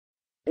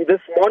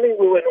This morning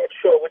we were not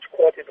sure which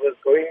court it was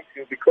going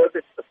to because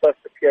it's the first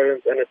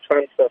appearance and a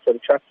transfer from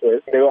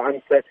Chatsworth. They were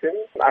uncertain.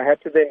 I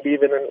had to then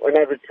leave, and when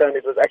I returned,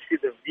 it was actually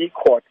the V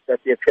court that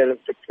the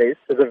appearance took place.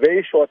 It was a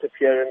very short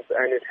appearance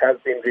and it has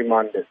been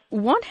remanded.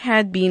 What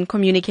had been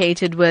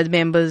communicated with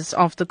members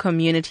of the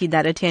community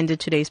that attended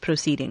today's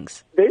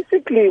proceedings?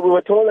 Basically, we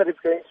were told that it's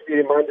going to be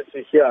remanded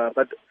to here,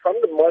 but from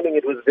the morning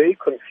it was very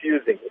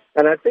confusing.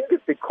 And I think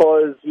it's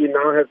because he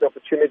now has the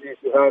opportunity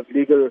to have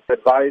legal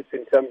advice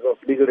in terms of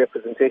legal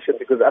representation,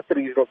 because at the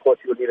regional court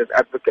he will need an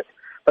advocate.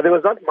 But there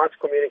was not much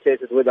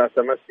communicated with us,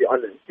 I must be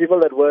honest. People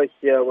that were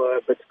here were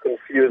a bit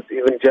confused.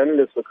 Even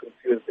journalists were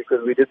confused because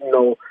we didn't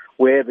know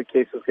where the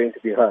case was going to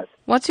be heard.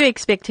 What's your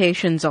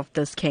expectations of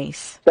this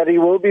case? That he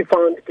will be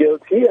found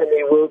guilty and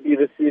he will be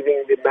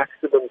receiving the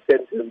maximum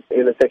sentence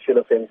in a sexual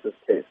offences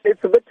case.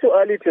 It's a bit too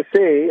early to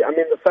say. I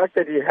mean, the fact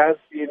that he has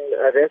been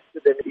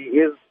arrested and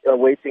he is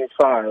awaiting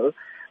trial,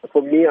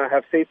 for me, I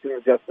have faith in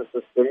the justice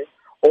system.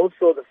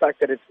 Also, the fact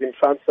that it's been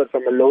transferred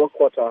from a lower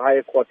court to a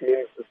higher court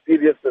means the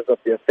seriousness of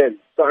the offence.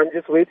 So I'm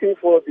just waiting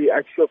for the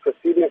actual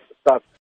proceedings to start.